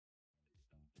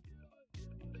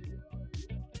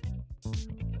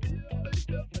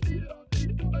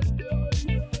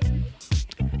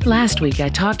Last week, I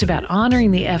talked about honoring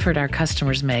the effort our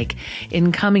customers make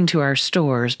in coming to our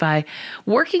stores by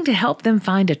working to help them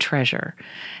find a treasure.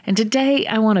 And today,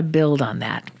 I want to build on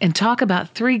that and talk about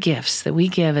 3 gifts that we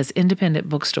give as independent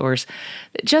bookstores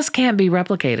that just can't be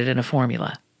replicated in a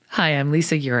formula. Hi, I'm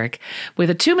Lisa Urich with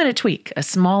a 2-minute tweak, a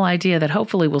small idea that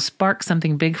hopefully will spark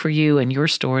something big for you and your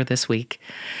store this week.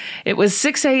 It was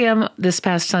 6 a.m. this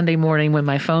past Sunday morning when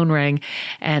my phone rang,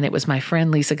 and it was my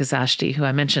friend Lisa Gazashti, who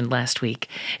I mentioned last week.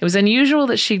 It was unusual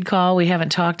that she'd call. We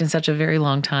haven't talked in such a very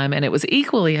long time, and it was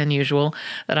equally unusual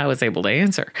that I was able to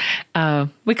answer.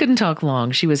 We couldn't talk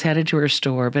long. She was headed to her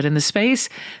store, but in the space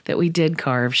that we did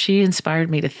carve, she inspired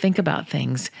me to think about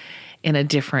things in a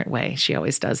different way. She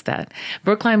always does that.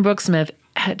 Brookline Booksmith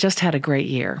just had a great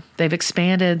year. They've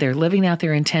expanded. They're living out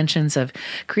their intentions of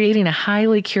creating a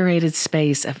highly curated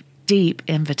space of deep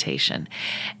invitation.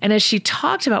 And as she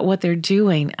talked about what they're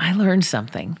doing, I learned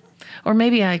something. Or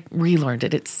maybe I relearned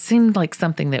it. It seemed like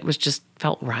something that was just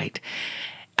felt right.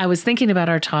 I was thinking about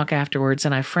our talk afterwards,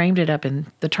 and I framed it up in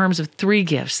the terms of 3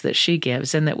 gifts that she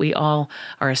gives and that we all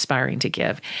are aspiring to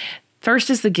give. First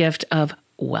is the gift of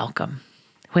welcome.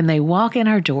 When they walk in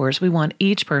our doors, we want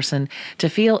each person to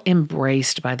feel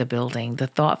embraced by the building, the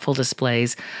thoughtful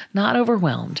displays, not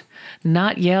overwhelmed,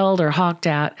 not yelled or hawked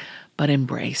out, but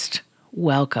embraced.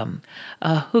 Welcome,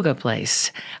 a hygge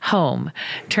place, home,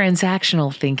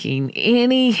 transactional thinking,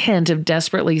 any hint of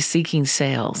desperately seeking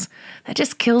sales. That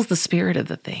just kills the spirit of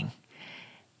the thing.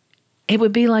 It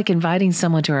would be like inviting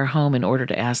someone to our home in order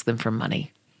to ask them for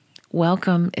money.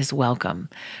 Welcome is welcome.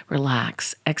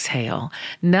 Relax, exhale.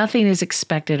 Nothing is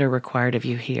expected or required of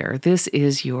you here. This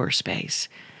is your space.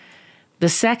 The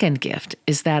second gift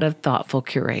is that of thoughtful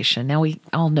curation. Now, we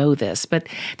all know this, but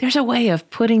there's a way of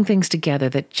putting things together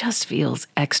that just feels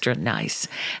extra nice.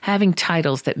 Having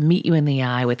titles that meet you in the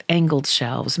eye with angled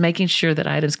shelves, making sure that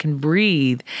items can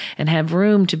breathe and have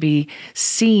room to be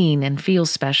seen and feel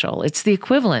special. It's the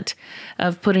equivalent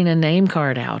of putting a name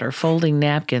card out or folding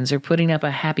napkins or putting up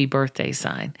a happy birthday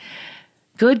sign.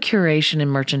 Good curation and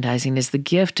merchandising is the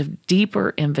gift of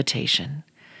deeper invitation.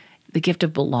 The gift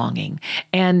of belonging.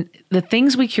 And the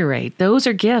things we curate, those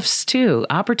are gifts too.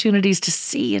 Opportunities to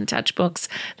see and touch books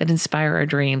that inspire our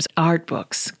dreams. Art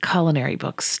books, culinary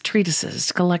books,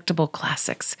 treatises, collectible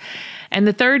classics. And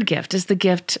the third gift is the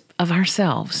gift of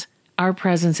ourselves. Our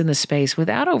presence in the space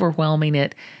without overwhelming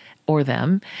it or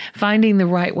them. Finding the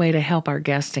right way to help our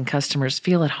guests and customers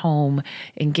feel at home,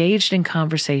 engaged in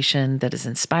conversation that is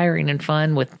inspiring and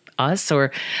fun with us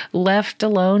or left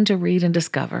alone to read and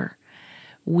discover.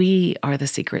 We are the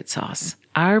secret sauce,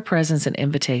 our presence and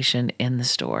invitation in the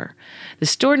store. The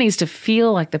store needs to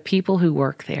feel like the people who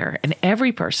work there, and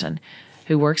every person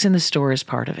who works in the store is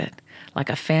part of it, like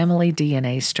a family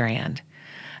DNA strand.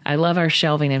 I love our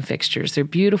shelving and fixtures. They're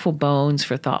beautiful bones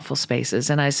for thoughtful spaces,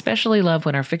 and I especially love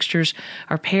when our fixtures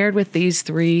are paired with these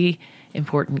 3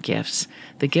 important gifts: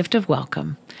 the gift of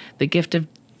welcome, the gift of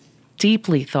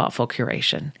deeply thoughtful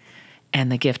curation, and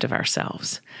the gift of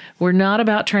ourselves. We're not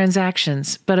about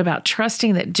transactions, but about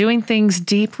trusting that doing things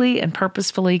deeply and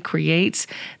purposefully creates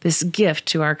this gift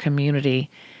to our community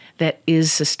that is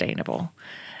sustainable.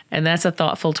 And that's a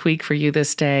thoughtful tweak for you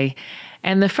this day.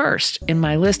 And the first in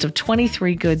my list of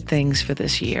 23 good things for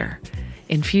this year.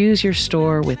 Infuse your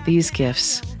store with these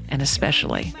gifts, and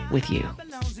especially with you.